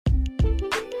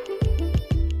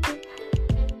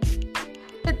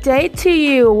Good day to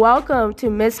you. Welcome to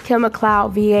Miss Kim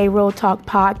McLeod VA Real Talk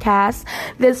Podcast.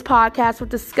 This podcast will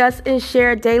discuss and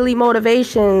share daily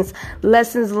motivations,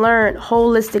 lessons learned,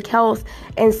 holistic health,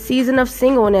 and season of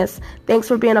singleness. Thanks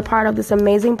for being a part of this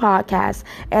amazing podcast,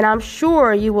 and I'm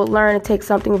sure you will learn and take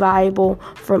something valuable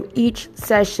from each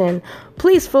session.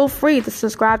 Please feel free to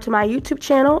subscribe to my YouTube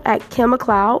channel at Kim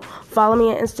McLeod. Follow me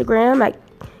on Instagram at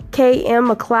KM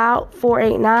McLeod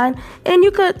 489, and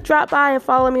you could drop by and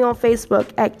follow me on Facebook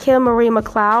at Kim Marie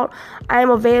McLeod. I am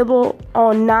available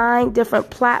on 9 different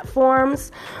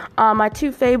platforms. My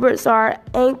 2 favorites are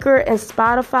Anchor and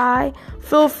Spotify.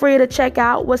 Feel free to check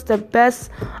out what's the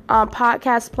best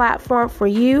podcast platform for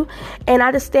you. And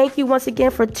I just thank you once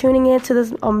again for tuning in to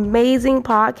this amazing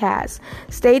podcast.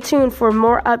 Stay tuned for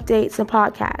more updates and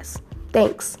podcasts.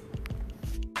 Thanks.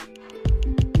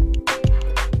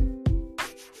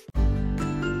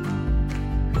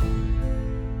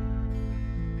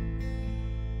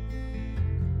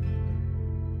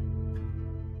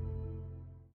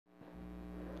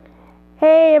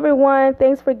 Hey everyone,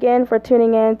 thanks again for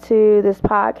tuning in to this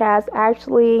podcast.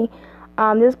 Actually,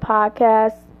 this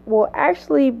podcast will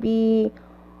actually be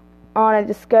on a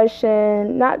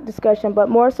but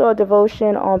more so a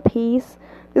devotion on peace.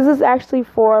 This is actually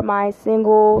for my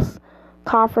singles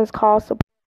conference call support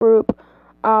group.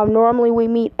 Normally we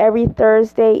meet every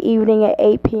Thursday evening at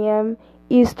 8 p.m.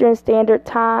 Eastern Standard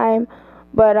Time,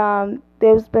 but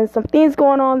there's been some things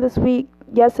going on this week.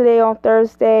 Yesterday on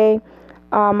Thursday,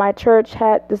 my church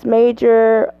had this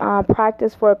major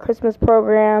practice for a Christmas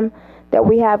program that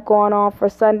we have going on for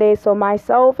Sunday. So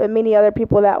myself and many other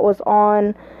people that was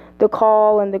on the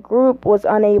call and the group was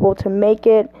unable to make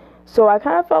it. So I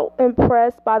kind of felt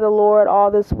impressed by the Lord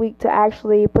all this week to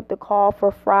actually put the call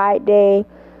for Friday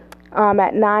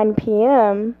at 9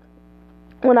 p.m.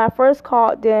 When I first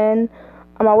called in,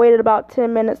 I waited about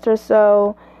 10 minutes or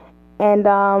so, and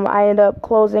I ended up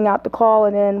closing out the call.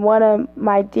 And then one of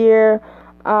my dear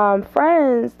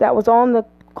friends that was on the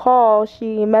call,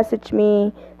 she messaged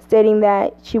me stating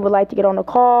that she would like to get on the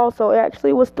call. So it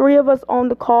actually was 3 of us on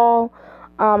the call.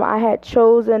 I had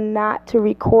chosen not to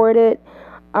record it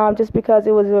just because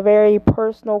it was a very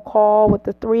personal call with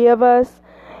the 3 of us.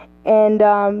 And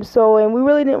we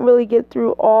really didn't get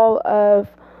through all of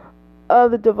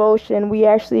the devotion. We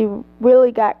actually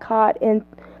really got caught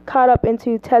up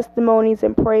into testimonies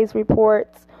and praise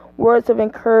reports, words of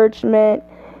encouragement,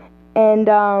 and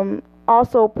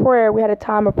also prayer. We had a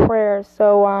time of prayer.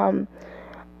 So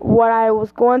what I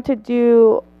was going to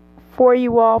do for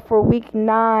you all for week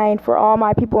 9, for all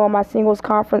my people on my singles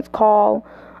conference call,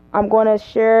 I'm going to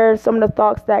share some of the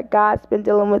thoughts that God's been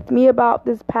dealing with me about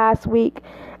this past week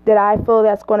that I feel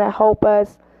that's going to help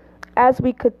us as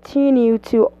we continue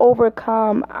to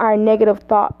overcome our negative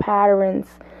thought patterns.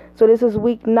 So this is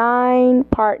week 9,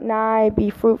 part 9, be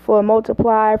fruitful and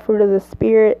multiply, fruit of the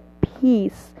Spirit,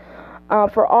 peace.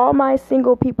 For all my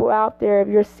single people out there, if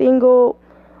you're single,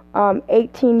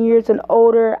 18 years and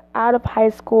older, out of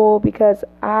high school, because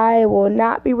I will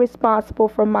not be responsible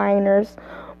for minors,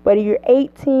 but if you're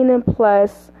 18 and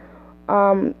plus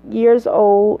years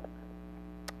old,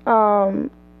 and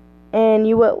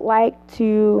you would like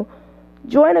to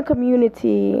join a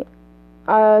community,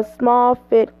 a small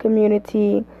fit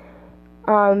community,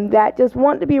 that just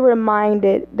want to be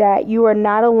reminded that you are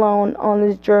not alone on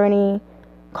this journey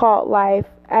called life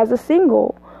as a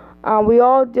single. We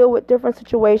all deal with different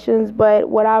situations, but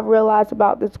what I've realized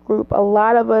about this group, a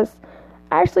lot of us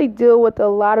actually deal with a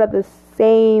lot of the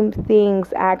same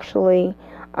things, actually,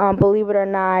 believe it or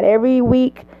not. Every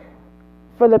week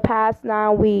for the past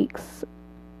 9 weeks,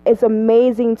 it's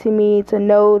amazing to me to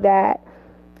know that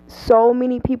so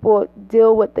many people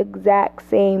deal with the exact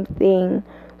same thing.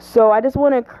 So I just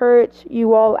want to encourage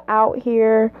you all out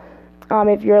here,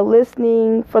 if you're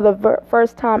listening for the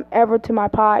first time ever to my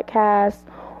podcast,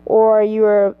 or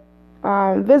you're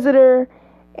a visitor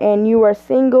and you are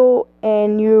single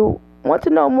and you want to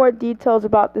know more details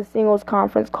about the singles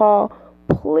conference call,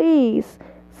 please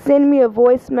send me a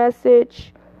voice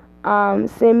message,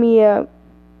 send me a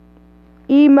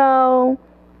email,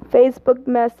 Facebook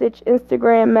message,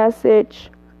 Instagram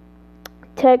message,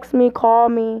 text me, call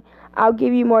me. I'll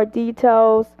give you more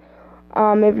details.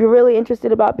 If you're really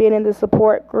interested about being in the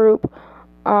support group,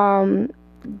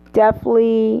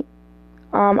 definitely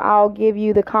I'll give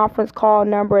you the conference call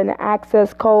number and the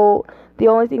access code. The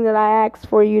only thing that I ask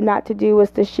for you not to do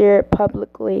is to share it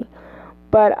publicly.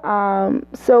 But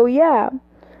so here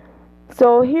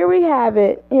we have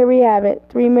it.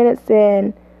 3 minutes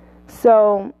in.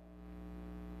 So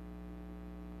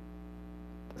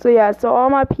all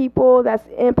my people that's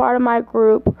in part of my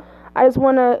group, I just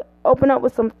want to open up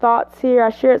with some thoughts here. I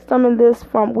shared some of this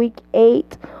from week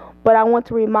 8, but I want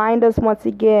to remind us once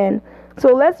again.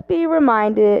 So let's be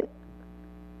reminded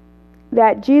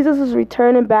that Jesus is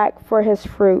returning back for his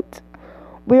fruit.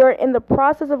 We are in the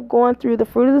process of going through the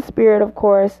fruit of the Spirit, of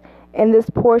course, in this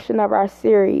portion of our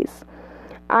series.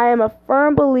 I am a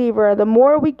firm believer the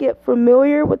more we get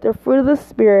familiar with the fruit of the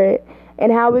Spirit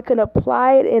and how we can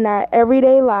apply it in our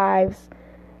everyday lives,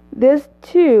 this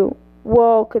too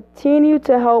will continue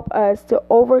to help us to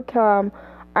overcome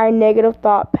our negative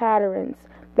thought patterns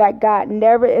that God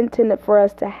never intended for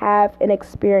us to have and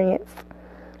experience.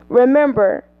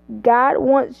 Remember, God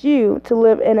wants you to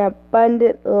live an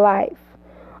abundant life.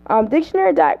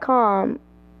 Dictionary.com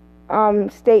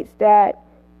states that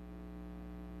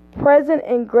present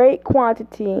in great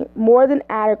quantity, more than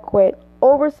adequate,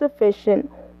 oversufficient,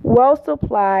 well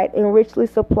supplied, and richly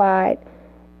supplied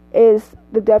is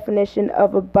the definition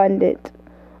of abundant.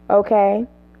 Okay?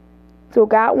 So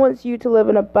God wants you to live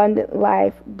an abundant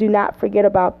life. Do not forget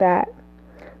about that.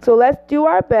 So let's do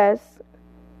our best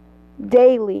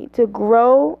daily to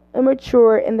grow and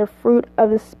mature in the fruit of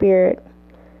the Spirit.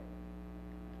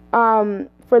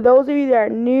 For those of you that are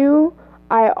new,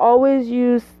 I always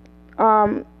use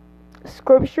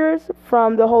scriptures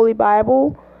from the Holy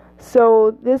Bible.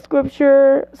 So I'm just going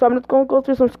to go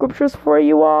through some scriptures for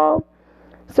you all.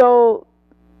 So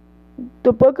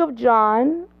the book of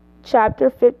John, chapter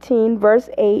 15, verse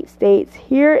 8 states,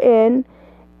 "Herein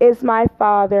is my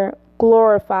Father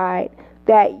glorified,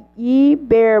 that ye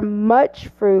bear much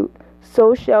fruit,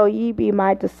 so shall ye be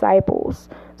my disciples."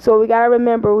 So we got to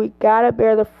remember, we got to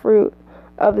bear the fruit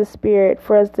of the Spirit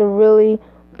for us to really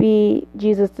be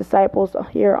Jesus' disciples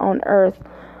here on earth.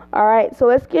 All right, so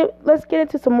let's get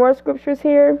into some more scriptures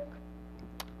here.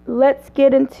 Let's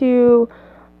get into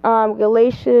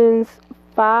Galatians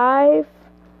 5.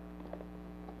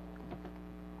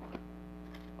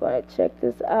 Go ahead, check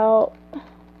this out.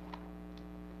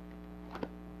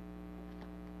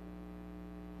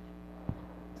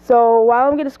 So while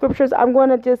I'm getting scriptures, I'm going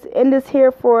to just end this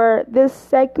here for this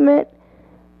segment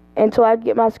until I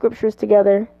get my scriptures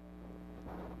together.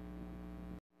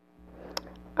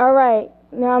 All right,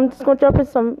 now I'm just going to jump in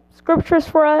some scriptures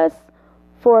for us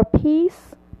for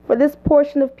peace, for this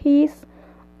portion of peace.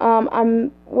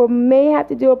 We may have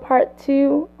to do a part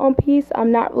 2 on peace.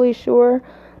 I'm not really sure.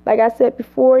 Like I said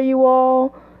before, you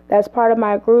all, that's part of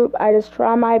my group. I just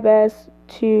try my best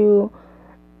to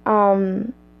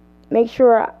make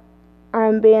sure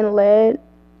I'm being led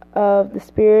of the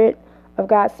Spirit, of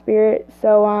God's Spirit.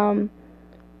 So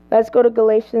let's go to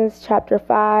Galatians chapter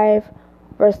 5,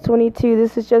 verse 22.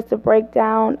 This is just a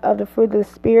breakdown of the fruit of the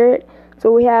Spirit.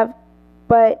 So we have,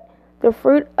 but the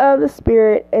fruit of the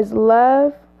Spirit is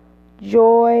love,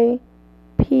 joy,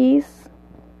 peace,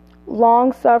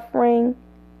 long-suffering,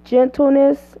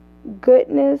 gentleness,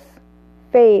 goodness,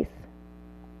 faith.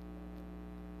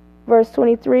 Verse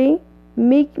 23,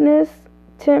 meekness,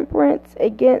 temperance,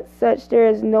 against such there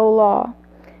is no law.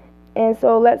 And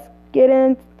so let's get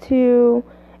into,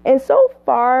 and so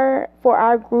far for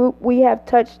our group, we have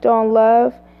touched on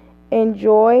love and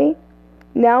joy.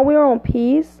 Now we're on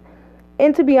peace.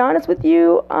 And to be honest with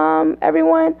you,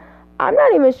 everyone, I'm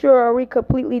not even sure are we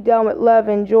completely done with love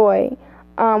and joy.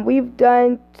 We've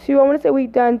done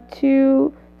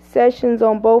two sessions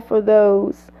on both of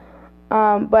those.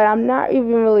 But I'm not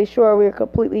even really sure we're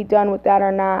completely done with that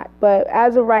or not. But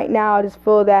as of right now, I just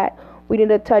feel that we need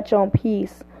to touch on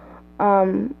peace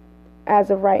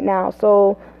as of right now.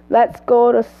 So let's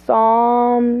go to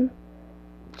Psalm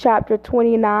chapter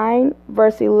 29,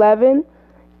 verse 11.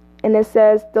 And it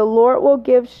says, "The Lord will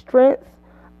give strength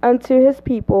unto his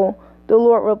people. The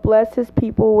Lord will bless his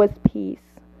people with peace."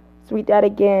 Let's read that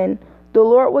again. "The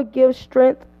Lord will give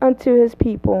strength unto his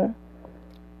people.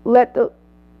 The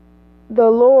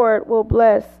Lord will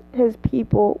bless his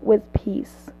people with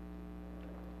peace."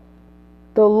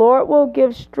 The Lord will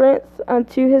give strength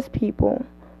unto his people.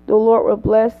 The Lord will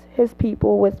bless his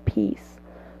people with peace.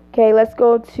 Okay, let's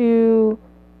go to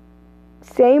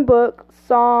same book,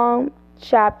 Psalm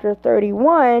chapter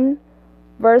 31,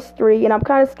 verse 3. And I'm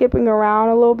kind of skipping around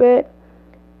a little bit.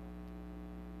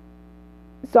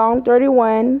 Psalm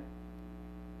 31,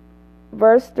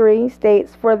 verse 3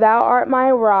 states, "For thou art my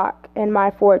rock and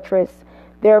my fortress.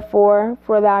 Therefore,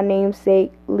 for thy name's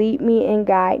sake, lead me and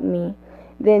guide me."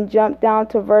 Then jump down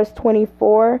to verse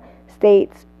 24,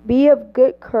 states, "Be of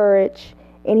good courage,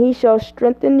 and he shall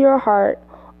strengthen your heart,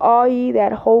 all ye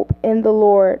that hope in the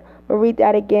Lord." We'll read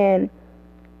that again.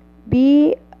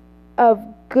 "Be of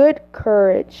good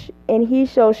courage, and he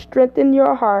shall strengthen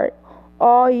your heart,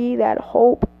 all ye that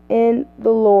hope in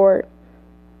the Lord."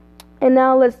 And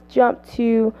now let's jump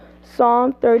to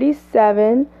Psalm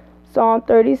 37,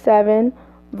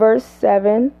 verse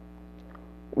 7.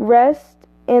 Rest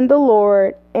in the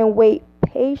Lord and wait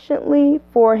patiently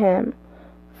for him.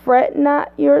 Fret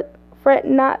not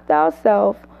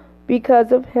thyself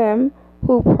because of him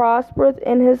who prospereth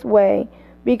in his way,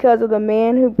 because of the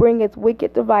man who bringeth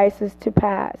wicked devices to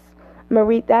pass. I'm going to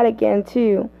read that again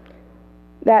too.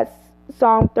 That's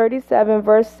Psalm 37,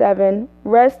 verse 7.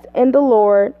 Rest in the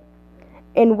Lord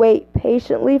and wait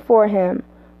patiently for him.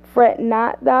 Fret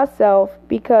not thyself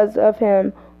because of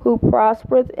him who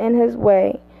prospereth in his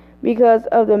way, because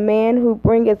of the man who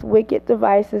bringeth wicked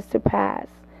devices to pass.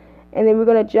 And then we're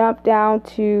going to jump down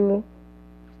to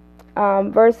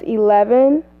verse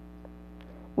 11,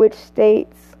 which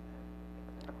states,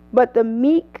 But the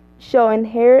meek shall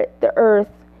inherit the earth,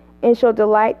 and shall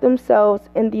delight themselves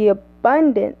in the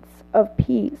abundance of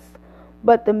peace.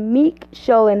 But the meek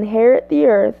shall inherit the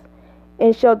earth,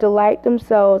 and shall delight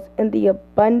themselves in the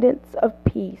abundance of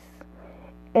peace.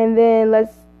 And then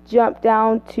let's jump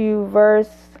down to verse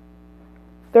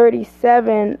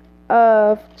 37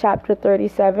 of chapter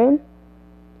 37,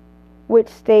 which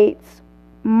states,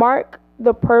 Mark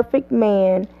the perfect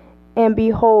man, and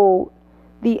behold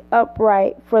the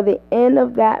upright, for the end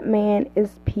of that man is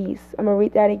peace. I'm going to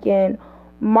read that again.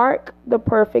 Mark the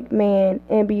perfect man,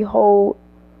 and behold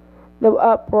the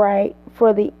upright,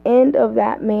 for the end of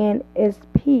that man is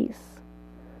peace.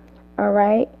 All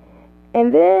right.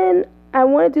 And then I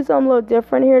want to do something a little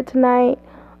different here tonight.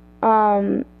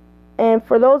 And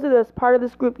for those of us part of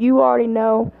this group, you already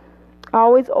know I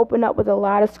always open up with a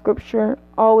lot of scripture.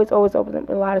 Always open up with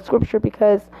a lot of scripture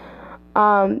because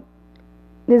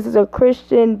this is a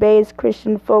Christian-based,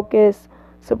 Christian-focused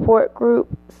support group.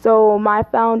 So my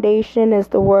foundation is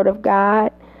the Word of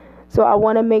God. So I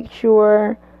want to make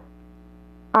sure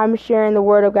I'm sharing the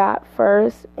Word of God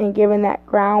first and giving that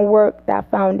groundwork, that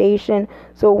foundation.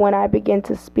 So when I begin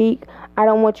to speak, I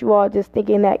don't want you all just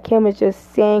thinking that Kim is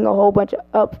just saying a whole bunch of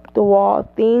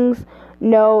up-the-wall things.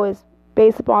 No, it's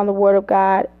based upon the Word of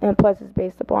God, and plus it's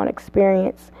based upon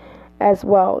experience as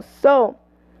well. So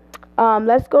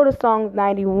let's go to Psalm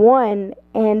 91.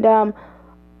 And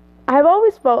I've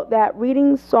always felt that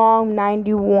reading Psalm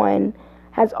 91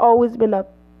 has always been a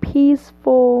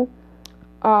peaceful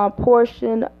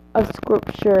portion of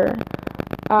scripture.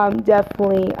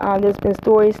 Definitely. There's been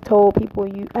stories told. People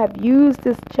have used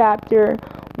this chapter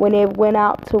when they went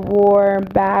out to war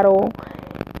and battle.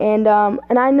 And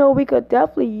I know we could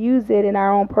definitely use it in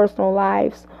our own personal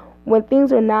lives when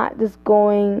things are not just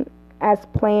going as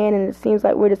planned, and it seems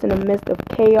like we're just in the midst of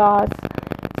chaos.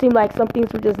 It seems like some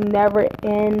things will just never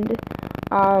end.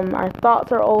 Our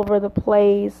thoughts are all over the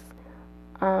place.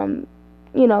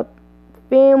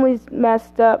 Families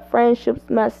messed up, friendships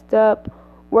messed up,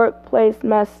 workplace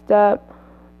messed up.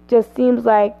 Just seems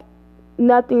like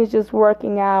nothing is just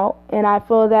working out. And I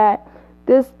feel that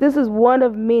this is one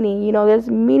of many. There's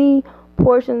many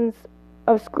portions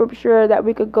of scripture that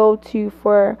we could go to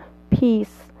for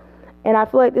peace. And I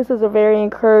feel like this is a very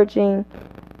encouraging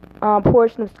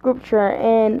portion of scripture.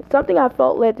 And something I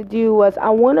felt led to do was I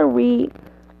want to read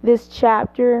this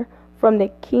chapter from the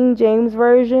King James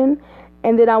Version,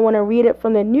 and then I want to read it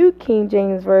from the New King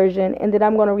James Version, and then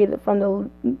I'm going to read it from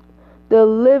the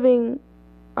Living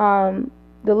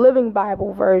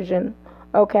Bible version.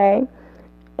 Okay,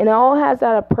 and it all has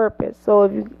that a purpose. So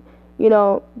if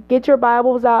you get your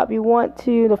Bibles out if you want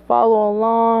to follow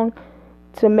along,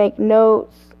 to make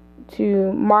notes,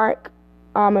 to mark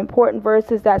important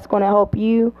verses that's going to help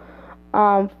you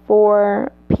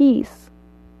for peace,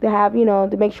 to have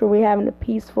to make sure we're having a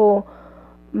peaceful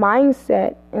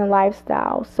mindset and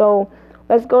lifestyle. So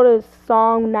let's go to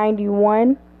Psalm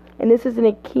 91, and this is in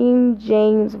the King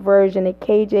James Version, the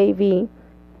KJV,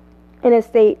 and it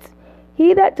states,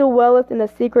 He that dwelleth in the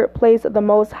secret place of the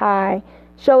Most High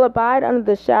shall abide under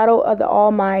the shadow of the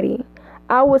Almighty.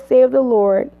 I will say of the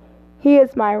Lord, He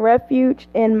is my refuge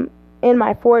and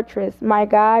my fortress, my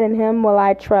God, in Him will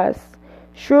I trust.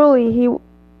 Surely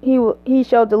He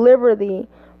shall deliver thee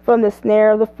from the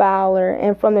snare of the fowler,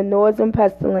 and from the noisome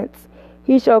pestilence.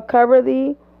 He shall cover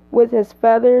thee with his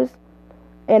feathers,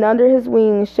 and under his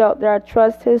wings shalt thou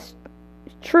trust. His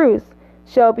truth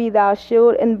shall be thy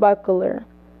shield and buckler.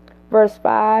 Verse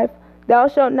 5, Thou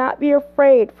shalt not be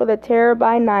afraid for the terror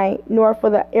by night, nor for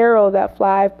the arrow that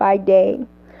flieth by day,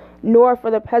 nor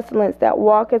for the pestilence that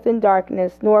walketh in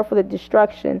darkness, nor for the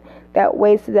destruction that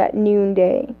wasteth at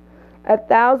noonday.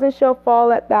 1,000 shall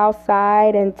fall at thy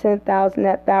side, and 10,000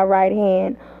 at thy right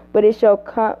hand, but it shall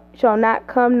not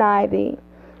come nigh thee.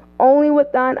 Only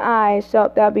with thine eyes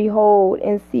shalt thou behold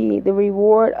and see the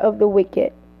reward of the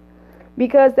wicked,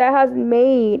 because thou hast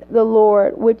made the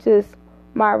Lord, which is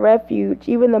my refuge,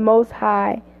 even the Most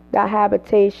High, thy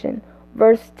habitation.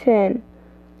 Verse 10.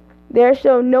 There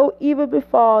shall no evil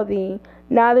befall thee,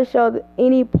 neither shall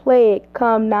any plague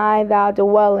come nigh thy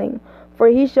dwelling. For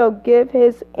he shall give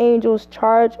his angels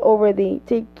charge over thee,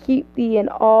 to keep thee in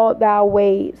all thy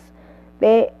ways.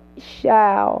 They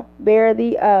shall bear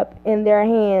thee up in their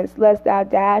hands, lest thou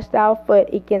dash thy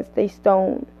foot against a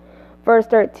stone. Verse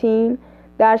 13.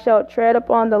 Thou shalt tread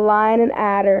upon the lion and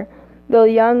adder, the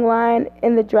young lion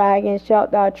and the dragon shalt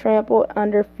thou trample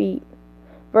under feet.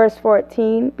 Verse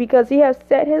 14. Because he hath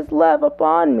set his love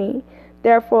upon me,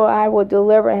 therefore I will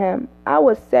deliver him. I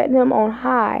will set him on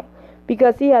high,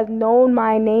 because he has known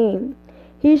my name.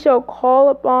 He shall call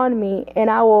upon me, and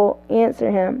I will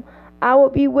answer him. I will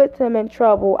be with him in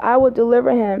trouble. I will deliver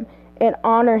him and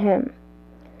honor him.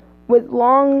 With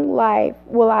long life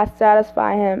will I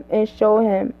satisfy him and show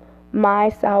him my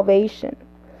salvation.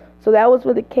 So that was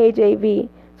with the KJV.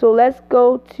 So let's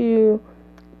go to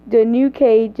the new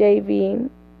KJV.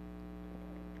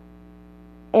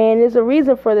 And there's a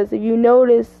reason for this. If you're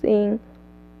noticing,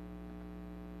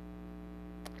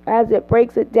 as it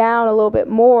breaks it down a little bit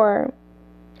more,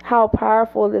 how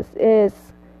powerful this is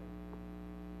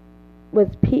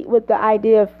with the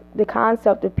idea of the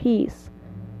concept of peace.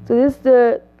 So this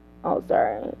is I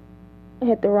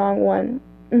hit the wrong one.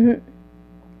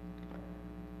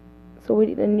 So we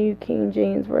need the New King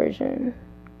James Version.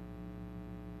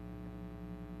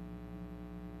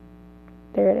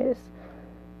 There it is.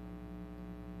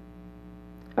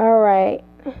 Alright.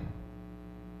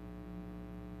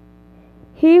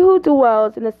 He who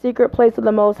dwells in the secret place of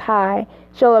the Most High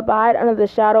shall abide under the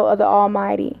shadow of the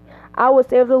Almighty. I will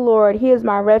say of the Lord, He is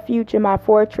my refuge and my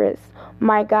fortress,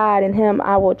 my God, in Him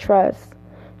I will trust.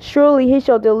 Surely He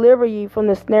shall deliver you from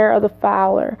the snare of the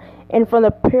fowler, and from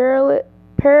the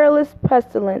perilous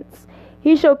pestilence.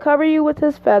 He shall cover you with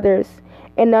His feathers,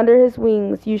 and under His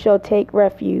wings you shall take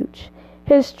refuge.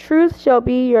 His truth shall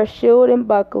be your shield and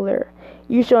buckler.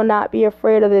 You shall not be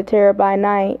afraid of the terror by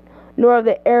night, nor of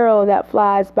the arrow that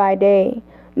flies by day,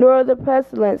 nor of the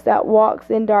pestilence that walks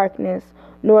in darkness,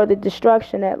 nor the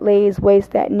destruction that lays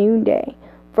waste at noonday.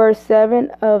 Verse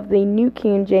 7 of the New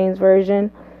King James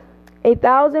Version.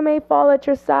 1,000 may fall at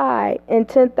your side, and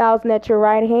 10,000 at your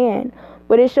right hand,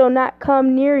 but it shall not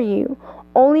come near you.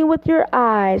 Only with your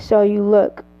eyes shall you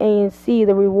look, and see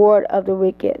the reward of the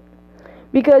wicked.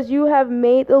 Because you have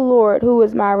made the Lord, who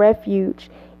is my refuge,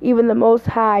 even the Most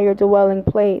High, your dwelling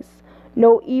place.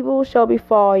 No evil shall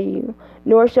befall you,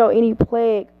 nor shall any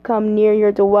plague come near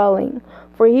your dwelling.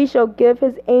 For he shall give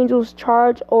his angels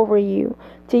charge over you,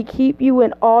 to keep you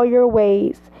in all your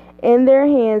ways. In their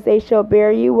hands they shall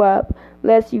bear you up,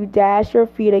 lest you dash your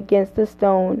feet against a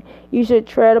stone. You shall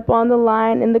tread upon the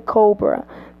lion and the cobra,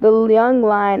 the young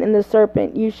lion and the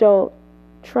serpent you shall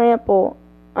trample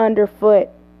underfoot.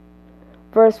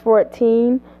 Verse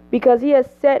 14. Because he has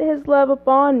set his love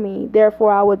upon me,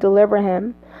 therefore I will deliver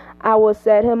him. I will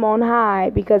set him on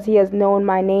high, because he has known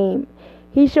my name.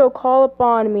 He shall call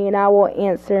upon me, and I will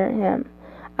answer him.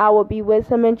 I will be with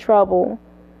him in trouble.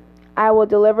 I will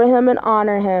deliver him and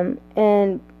honor him,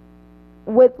 and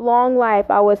with long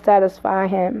life I will satisfy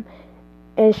him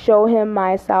and show him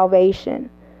my salvation.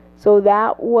 So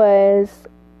that was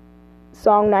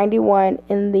Psalm 91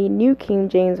 in the New King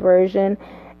James Version.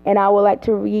 And I would like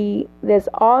to read this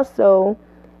also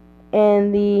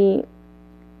in the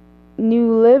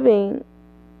New Living,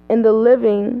 in the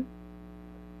Living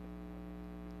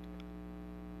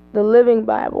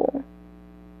Bible.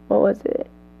 What was it?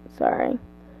 Sorry.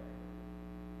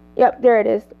 Yep, there it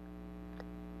is.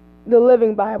 The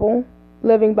Living Bible,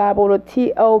 the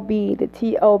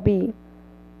TLB.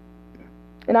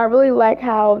 And I really like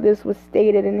how this was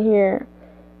stated in here.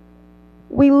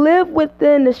 We live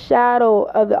within the shadow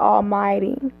of the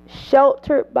Almighty,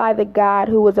 sheltered by the God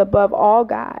who is above all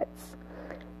gods.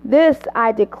 This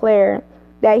I declare,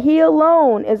 that He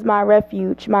alone is my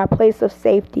refuge, my place of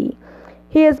safety.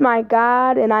 He is my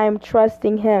God, and I am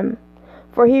trusting Him.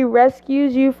 For He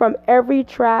rescues you from every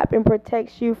trap and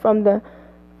protects you from the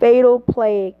fatal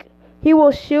plague. He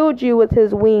will shield you with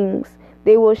His wings.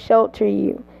 They will shelter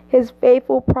you. His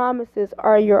faithful promises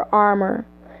are your armor.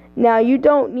 Now you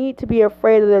don't need to be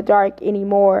afraid of the dark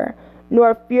anymore,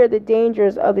 nor fear the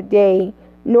dangers of the day,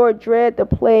 nor dread the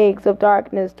plagues of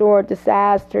darkness, nor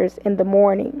disasters in the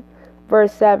morning.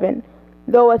 Verse 7.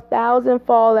 Though 1,000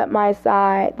 fall at my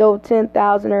side, though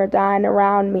 10,000 are dying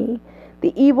around me,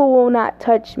 the evil will not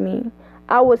touch me.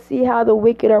 I will see how the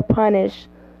wicked are punished,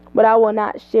 but I will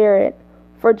not share it.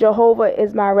 For Jehovah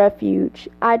is my refuge.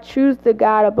 I choose the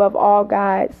God above all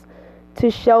gods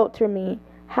to shelter me.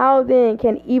 How then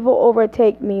can evil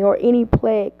overtake me or any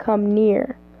plague come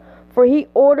near? For he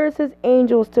orders his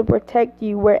angels to protect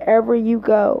you wherever you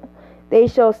go. They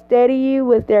shall steady you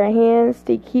with their hands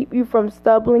to keep you from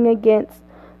stumbling against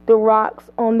the rocks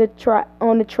on the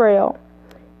trail.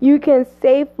 You can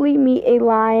safely meet a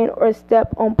lion or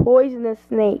step on poisonous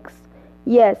snakes.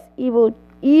 Yes,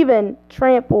 even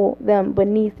trample them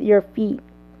beneath your feet.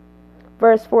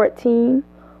 Verse 14,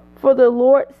 for the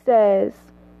Lord says,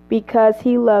 because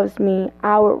he loves me,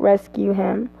 I will rescue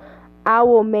him. I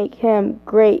will make him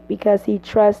great because he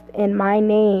trusts in my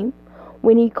name.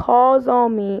 When he calls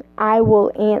on me, I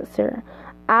will answer.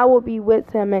 I will be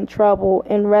with him in trouble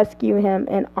and rescue him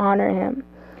and honor him.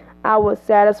 I will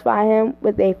satisfy him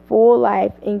with a full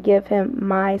life and give him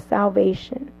my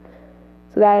salvation.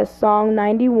 So that is Psalm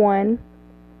 91.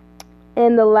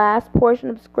 And the last portion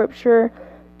of scripture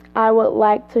I would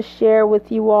like to share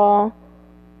with you all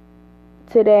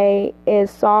today is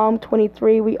Psalm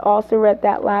 23. We also read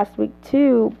that last week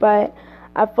too, but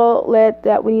I felt led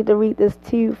that we need to read this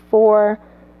too for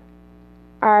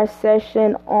our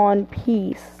session on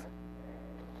peace.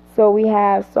 So we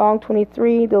have Psalm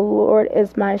 23, the Lord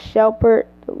is my shepherd,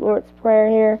 the Lord's Prayer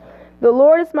here. The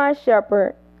Lord is my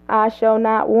shepherd, I shall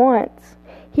not want.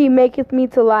 He maketh me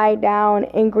to lie down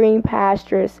in green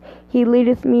pastures. He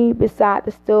leadeth me beside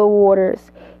the still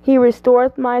waters. He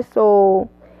restoreth my soul.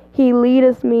 He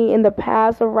leadeth me in the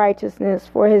paths of righteousness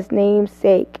for his name's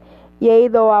sake. Yea,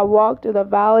 though I walk through the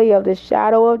valley of the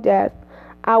shadow of death,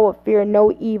 I will fear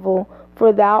no evil,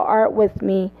 for thou art with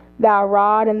me. Thy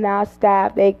rod and thy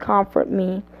staff, they comfort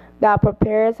me. Thou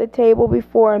preparest a table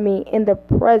before me in the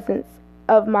presence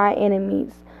of my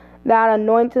enemies. Thou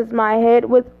anointest my head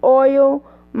with oil,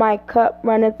 my cup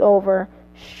runneth over.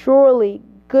 Surely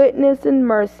goodness and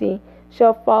mercy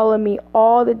shall follow me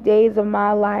all the days of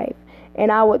my life,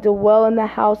 and I would dwell in the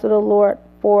house of the Lord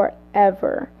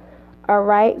forever. All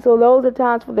right, so those are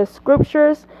times for the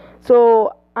scriptures.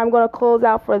 So I'm going to close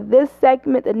out for this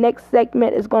segment. The next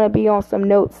segment is going to be on some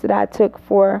notes that I took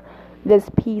for this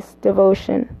peace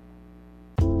devotion.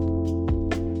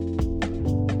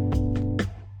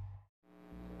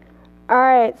 All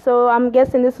right, so I'm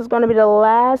guessing this is going to be the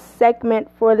last segment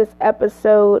for this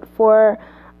episode for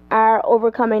our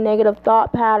Overcoming Negative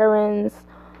Thought Patterns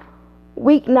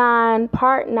Week 9,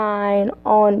 Part 9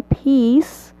 on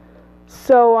peace.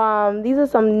 So these are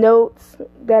some notes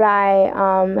that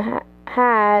I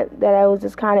had that I was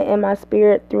just kind of in my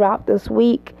spirit throughout this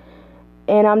week,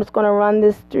 and I'm just going to run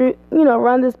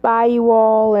this by you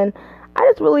all. And I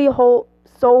just really hope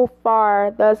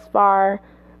thus far,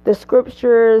 the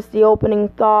scriptures, the opening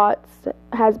thoughts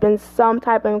has been some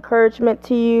type of encouragement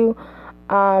to you.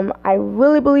 I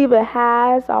really believe it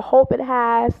has. I hope it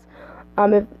has.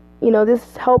 If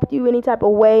this helped you any type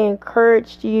of way,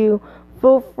 encouraged you,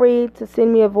 feel free to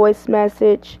send me a voice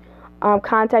message.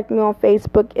 Contact me on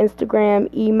Facebook,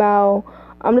 Instagram, email.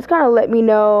 Just kind of let me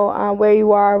know where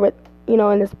you are with,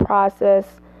 in this process,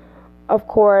 of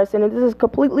course. And if this is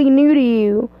completely new to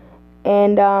you,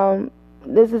 and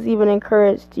this is even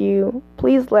encouraged you,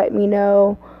 please let me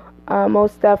know,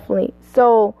 most definitely.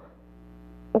 So,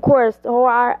 of course,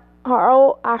 our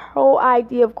whole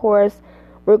idea, of course,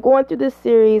 we're going through this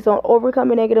series on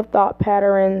overcoming negative thought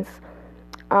patterns.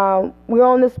 We're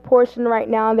on this portion right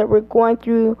now that we're going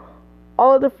through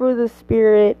all of the fruit of the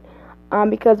Spirit,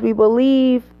 because we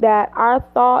believe that our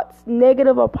thoughts,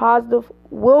 negative or positive,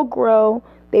 will grow,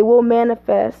 they will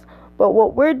manifest. But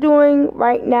what we're doing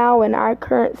right now in our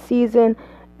current season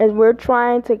is we're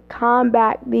trying to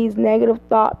combat these negative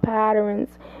thought patterns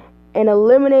and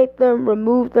eliminate them,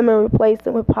 remove them, and replace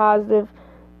them with positive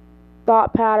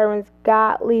thought patterns,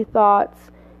 godly thoughts,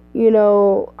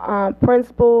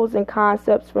 principles and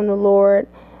concepts from the Lord,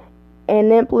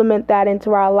 and implement that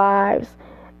into our lives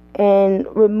and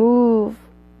remove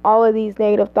all of these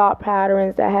negative thought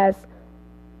patterns that has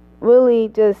really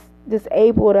just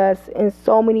disabled us in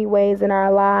so many ways in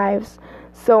our lives.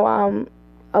 So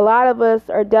a lot of us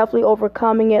are definitely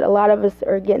overcoming it. A lot of us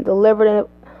are getting delivered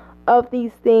of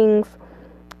these things,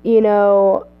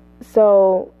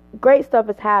 so great stuff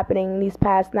is happening these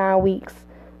past 9 weeks.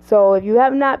 So if you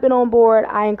have not been on board,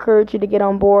 I encourage you to get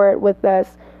on board with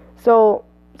us. So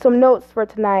some notes for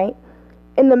tonight.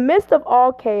 In the midst of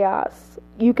all chaos,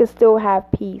 you can still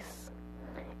have peace.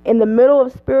 In the middle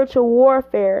of spiritual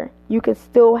warfare, you can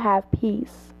still have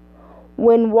peace.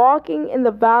 When walking in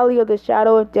the valley of the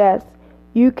shadow of death,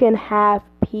 you can have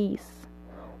peace.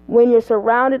 When you're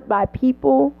surrounded by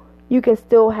people, you can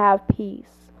still have peace.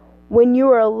 When you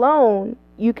are alone,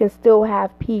 you can still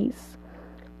have peace.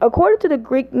 According to the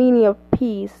Greek meaning of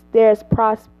peace,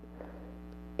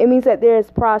 It means that there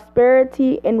is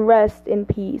prosperity and rest in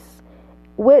peace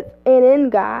with and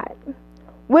in God.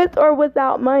 With or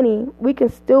without money, we can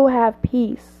still have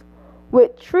peace.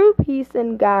 With true peace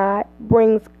in God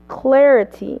brings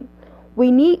clarity. We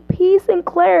need peace and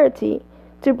clarity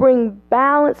to bring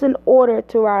balance and order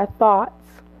to our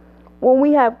thoughts. When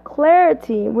we have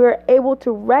clarity, we're able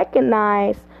to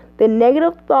recognize the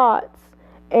negative thoughts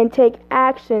and take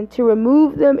action to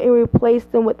remove them and replace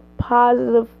them with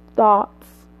positive thoughts.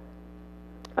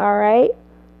 All right?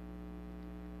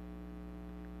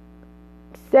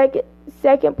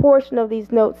 Second portion of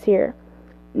these notes here.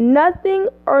 Nothing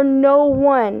or no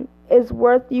one is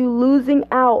worth you losing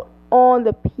out on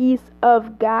the peace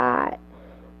of God.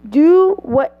 Do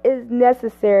what is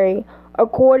necessary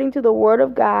according to the word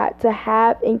of God to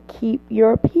have and keep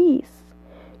your peace.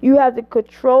 You have the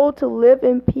control to live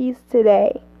in peace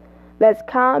today. Let's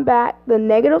combat the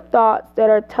negative thoughts that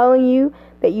are telling you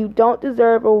that you don't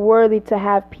deserve or worthy to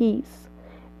have peace.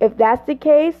 If that's the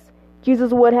case,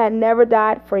 Jesus would have never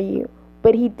died for you,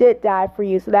 but he did die for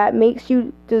you. So that makes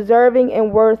you deserving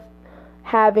and worth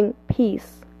having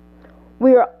peace.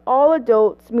 We are all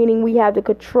adults, meaning we have the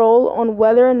control on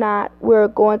whether or not we're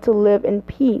going to live in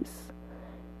peace.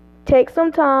 Take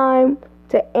some time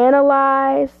to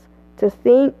analyze, to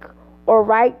think, or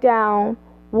write down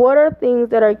what are things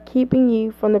that are keeping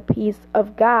you from the peace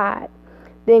of God.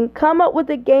 Then come up with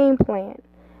a game plan.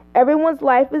 Everyone's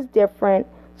life is different,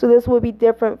 so this will be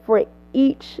different for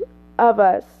each of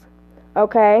us.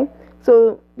 Okay?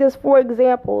 So just 4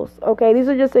 examples. Okay? These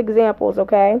are just examples.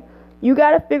 Okay? You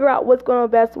got to figure out what's going to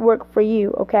best work for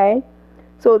you. Okay?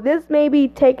 So this may be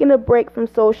taking a break from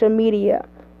social media,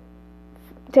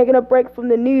 taking a break from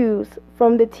the news,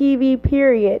 from the TV,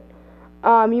 period.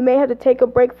 You may have to take a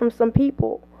break from some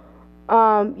people.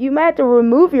 You may have to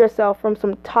remove yourself from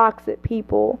some toxic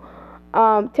people.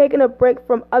 Taking a break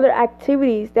from other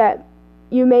activities that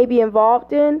you may be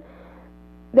involved in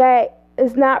that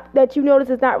you notice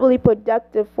is not really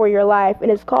productive for your life,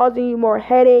 and it's causing you more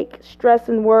headache, stress,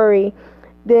 and worry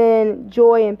than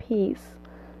joy and peace.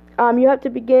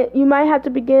 You might have to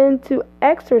begin to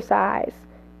exercise.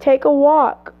 Take a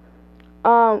walk.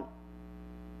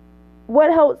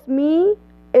 What helps me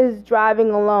is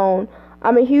driving alone.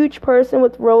 I'm a huge person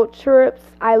with road trips.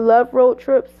 I love road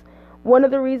trips. One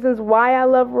of the reasons why I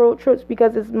love road trips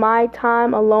because it's my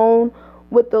time alone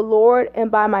with the Lord and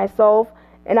by myself,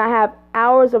 and I have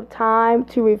hours of time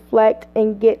to reflect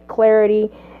and get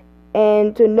clarity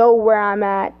and to know where I'm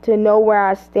at, to know where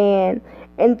I stand,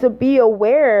 and to be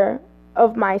aware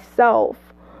of myself,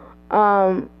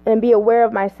 and be aware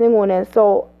of my singleness.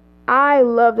 So I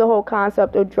love the whole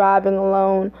concept of driving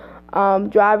alone,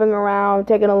 driving around,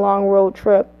 taking a long road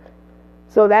trip.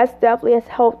 So that's definitely has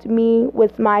helped me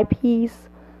with my peace.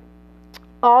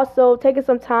 Also, taking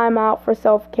some time out for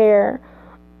self-care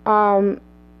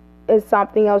is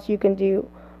something else you can do.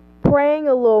 Praying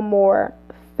a little more,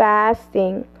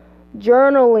 fasting,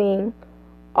 journaling.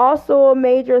 Also, a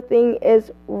major thing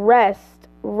is rest.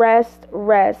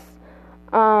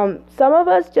 Some of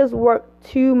us just work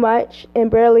too much and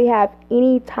barely have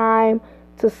any time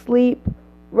to sleep,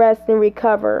 rest, and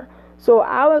recover. So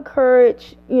I would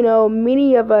encourage,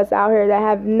 many of us out here that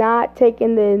have not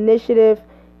taken the initiative,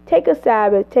 take a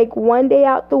Sabbath, take one day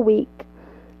out the week.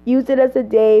 Use it as a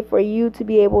day for you to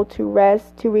be able to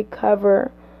rest, to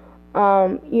recover. We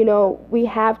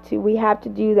have to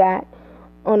do that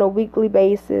on a weekly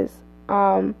basis.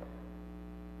 Because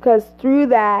through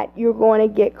that, you're going to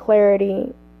get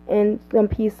clarity and some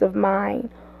peace of mind.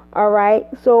 All right.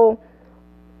 So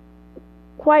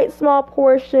quite small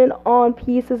portion on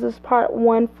peace. This is part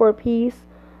 1 for peace.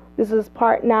 This is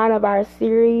part 9 of our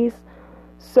series.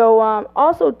 So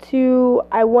also too,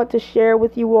 I want to share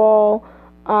with you all.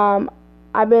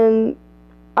 I've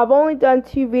only done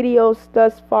 2 videos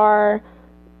thus far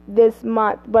this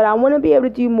month, but I want to be able to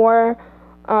do more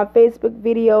Facebook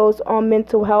videos on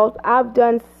mental health. I've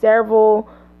done several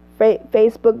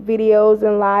Facebook videos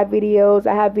and live videos.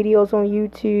 I have videos on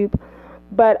YouTube,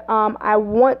 but I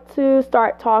want to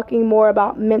start talking more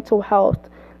about mental health.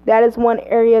 That is one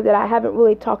area that I haven't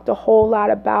really talked a whole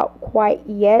lot about quite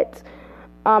yet.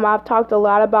 I've talked a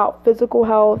lot about physical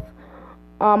health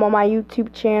on my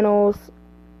YouTube channels.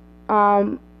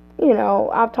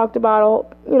 I've talked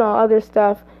about other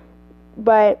stuff,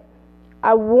 but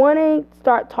I want to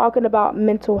start talking about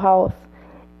mental health,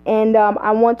 and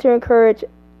I want to encourage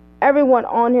everyone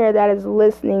on here that is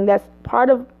listening, that's part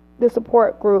of the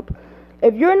support group.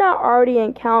 If you're not already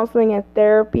in counseling and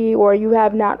therapy, or you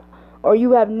have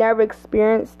never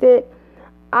experienced it,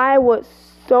 I would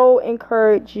so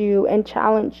encourage you and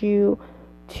challenge you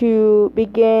to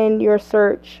begin your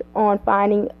search on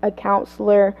finding a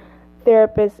counselor,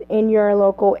 therapist in your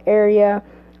local area.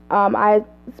 I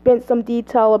spent some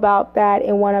detail about that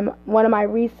in one of my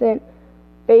recent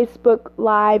Facebook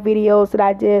Live videos that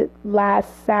I did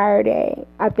last Saturday,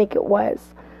 I think it was.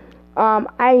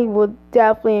 I will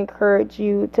definitely encourage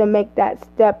you to make that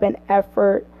step and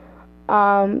effort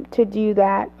to do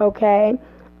that, okay?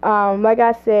 Like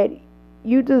I said,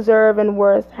 you deserve and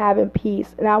worth having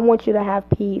peace, and I want you to have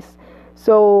peace.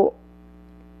 So,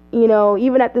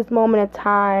 even at this moment in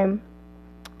time,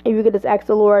 if you could just ask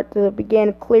the Lord to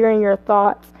begin clearing your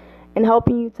thoughts and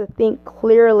helping you to think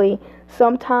clearly.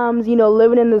 Sometimes,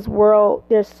 living in this world,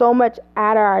 there's so much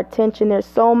at our attention. There's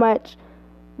so much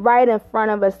right in front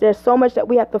of us. There's so much that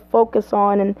we have to focus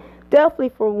on. And definitely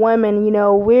for women,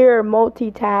 we're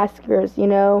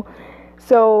multitaskers,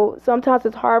 So sometimes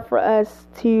it's hard for us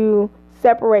to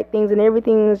separate things, and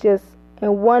everything is just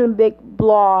in one big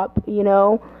blob,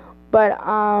 But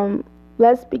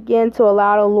let's begin to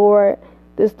allow the Lord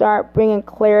to start bringing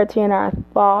clarity in our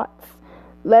thoughts.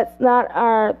 Let's not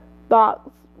our thoughts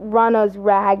run us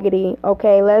raggedy,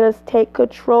 okay? Let us take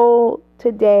control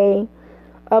today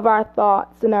of our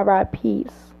thoughts and of our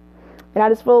peace. And I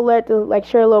just feel led to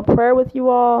share a little prayer with you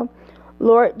all.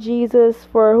 Lord Jesus,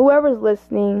 for whoever's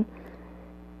listening,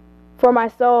 for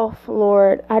myself,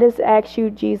 Lord, I just ask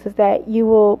you, Jesus, that you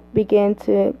will begin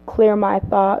to clear my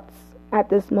thoughts at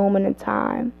this moment in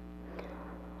time.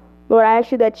 Lord, I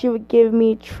ask you that you would give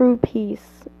me true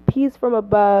peace, peace from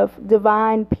above,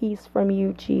 divine peace from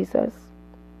you, Jesus.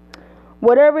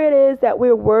 Whatever it is that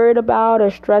we're worried about or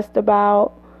stressed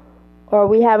about, or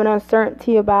we have an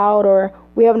uncertainty about, or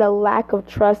we have a lack of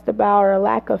trust about, or a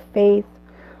lack of faith,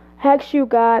 I ask you,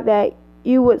 God, that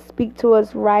you would speak to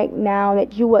us right now,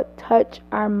 that you would touch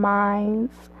our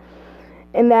minds,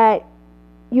 and that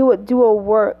you would do a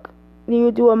work, you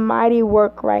would do a mighty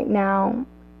work right now.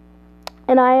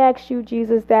 And I ask you,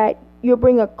 Jesus, that you'll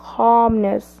bring a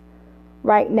calmness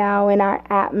right now in our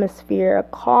atmosphere, a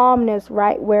calmness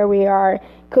right where we are. It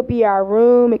could be our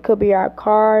room, it could be our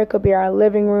car, it could be our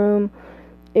living room,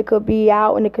 it could be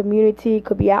out in the community, it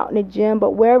could be out in the gym,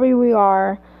 but wherever we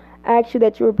are, I ask you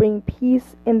that you would bring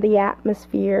peace in the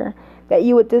atmosphere, that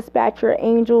you would dispatch your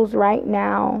angels right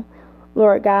now,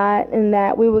 Lord God, and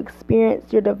that we would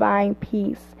experience your divine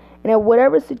peace. And in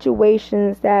whatever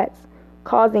situations that's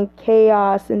causing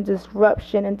chaos and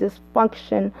disruption and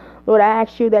dysfunction, Lord, I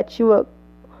ask you that you would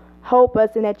help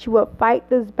us and that you would fight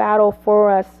this battle for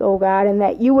us, oh God, and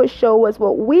that you would show us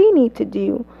what we need to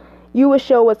do. You would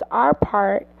show us our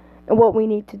part and what we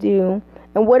need to do.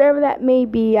 And whatever that may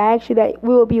be, I ask you that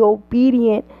we will be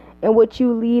obedient in what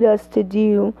you lead us to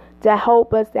do to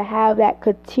help us to have that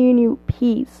continued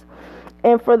peace.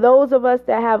 And for those of us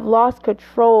that have lost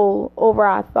control over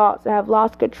our thoughts, that have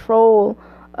lost control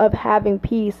of having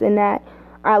peace, and that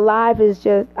our lives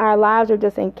are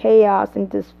just in chaos and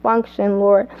dysfunction,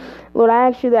 Lord, I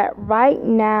ask you that right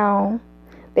now,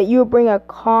 that you will bring a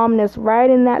calmness right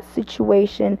in that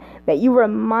situation, that you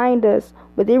remind us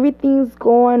with everything's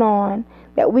going on,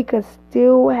 that we can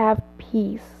still have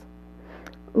peace,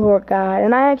 Lord God.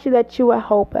 And I ask you that you will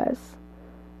help us.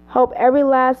 Help every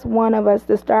last one of us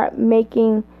to start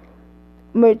making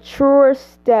mature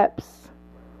steps,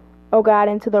 oh God,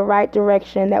 into the right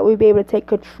direction, that we'll be able to take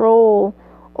control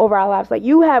over our lives. Like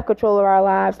you have control over our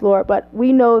lives, Lord, but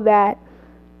we know that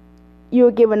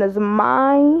you've given us a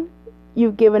mind,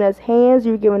 you've given us hands,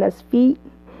 you've given us feet,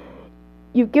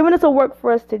 you've given us a work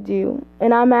for us to do.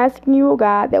 And I'm asking you, oh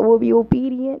God, that we'll be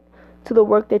obedient to the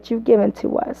work that you've given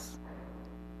to us,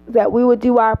 that we would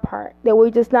do our part, that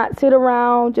we just not sit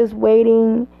around just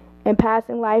waiting and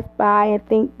passing life by and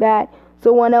think that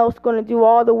someone else is going to do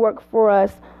all the work for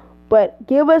us, but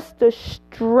give us the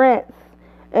strength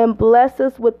and bless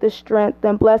us with the strength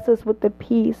and bless us with the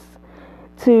peace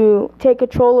to take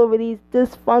control over these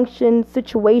dysfunction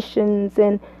situations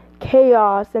and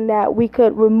chaos, and that we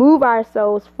could remove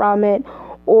ourselves from it,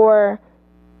 or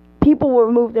people will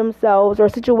remove themselves, or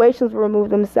situations will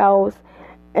remove themselves,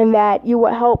 and that you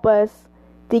will help us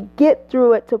to get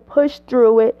through it, to push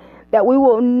through it, that we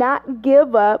will not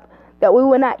give up, that we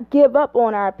will not give up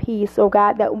on our peace, oh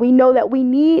God, that we know that we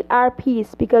need our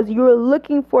peace because you're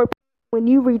looking for peace when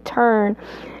you return.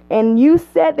 And you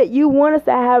said that you want us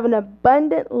to have an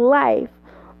abundant life,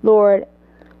 Lord.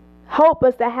 Help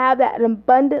us to have that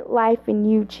abundant life in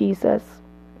you, Jesus.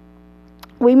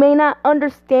 We may not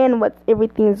understand what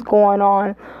everything's going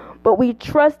on, but we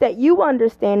trust that you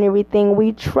understand everything.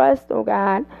 We trust, oh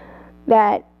God,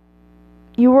 that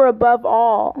you are above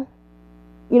all.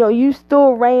 You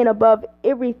still reign above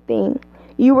everything.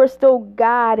 You are still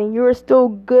God, and you are still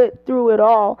good through it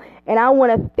all. And I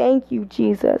want to thank you,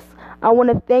 Jesus. I want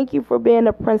to thank you for being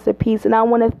the Prince of Peace. And I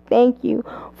want to thank you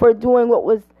for doing what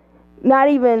was not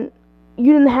even,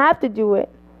 you didn't have to do it.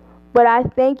 But I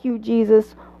thank you,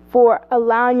 Jesus, for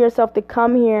allowing yourself to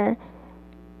come here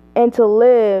and to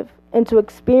live and to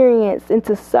experience and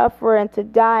to suffer and to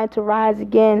die and to rise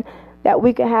again, that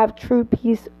we can have true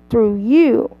peace through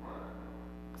you.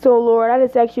 So, Lord, I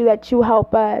just ask you that you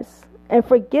help us and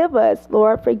forgive us,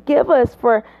 Lord. Forgive us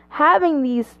for having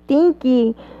these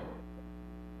stinky,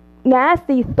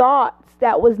 nasty thoughts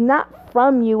that was not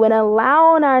from you, and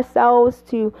allowing ourselves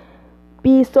to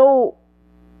be so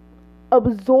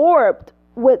absorbed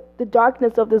with the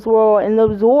darkness of this world and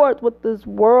absorbed with this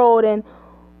world and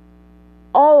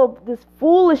all of this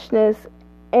foolishness.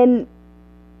 And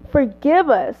forgive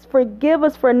us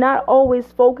for not always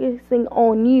focusing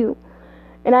on you.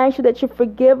 And I ask you that you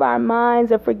forgive our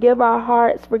minds and forgive our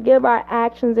hearts, forgive our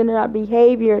actions and our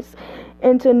behaviors,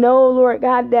 and to know, Lord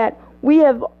God, that we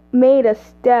have made a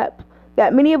step,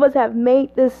 that many of us have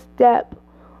made this step,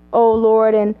 oh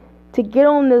Lord, and to get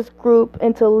on this group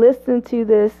and to listen to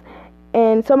this.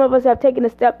 And some of us have taken a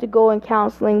step to go in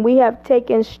counseling. We have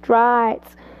taken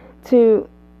strides to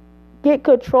get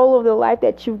control of the life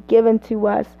that you've given to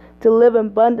us to live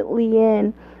abundantly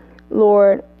in,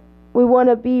 Lord. We want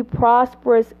to be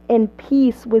prosperous in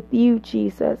peace with you,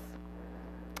 Jesus.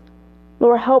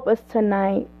 Lord, help us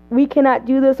tonight. We cannot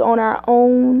do this on our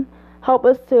own. Help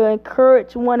us to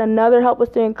encourage one another. Help us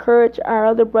to encourage our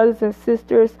other brothers and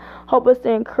sisters. Help us to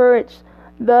encourage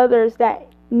the others that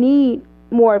need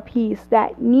more peace,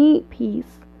 that need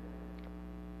peace.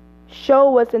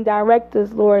 Show us and direct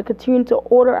us, Lord. Continue to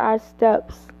order our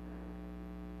steps.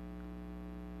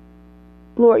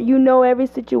 Lord, you know every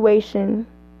situation.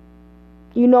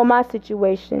 You know my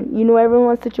situation. You know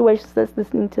everyone's situation that's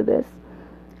listening to this.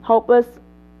 Help us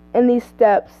in these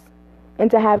steps and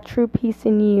to have true peace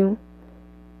in you.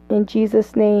 In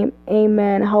Jesus' name,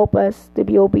 amen. Help us to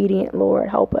be obedient, Lord.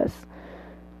 Help us.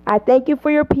 I thank you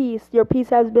for your peace. Your peace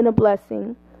has been a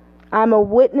blessing. I'm a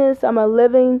witness. I'm a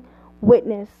living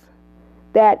witness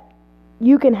that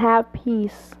you can have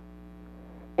peace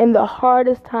in the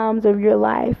hardest times of your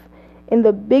life, in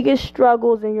the biggest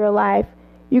struggles in your life.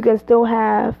 You can still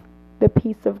have the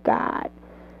peace of God.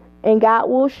 And God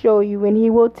will show you, and he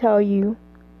will tell you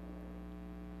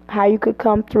how you could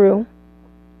come through.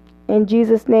 In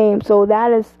Jesus' name. So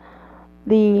that is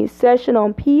the session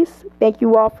on peace. Thank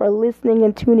you all for listening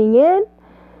and tuning in.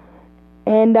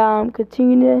 And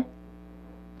continue to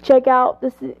check out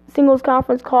the Singles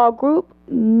Conference Call group.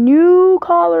 New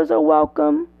callers are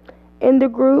welcome in the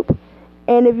group.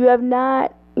 And if you have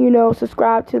not,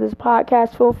 subscribe to this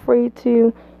podcast, feel free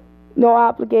to. No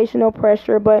obligation, no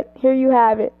pressure, but here you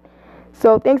have it.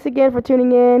 So thanks again for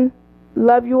tuning in.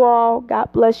 Love you all.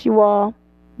 God bless you all.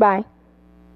 Bye.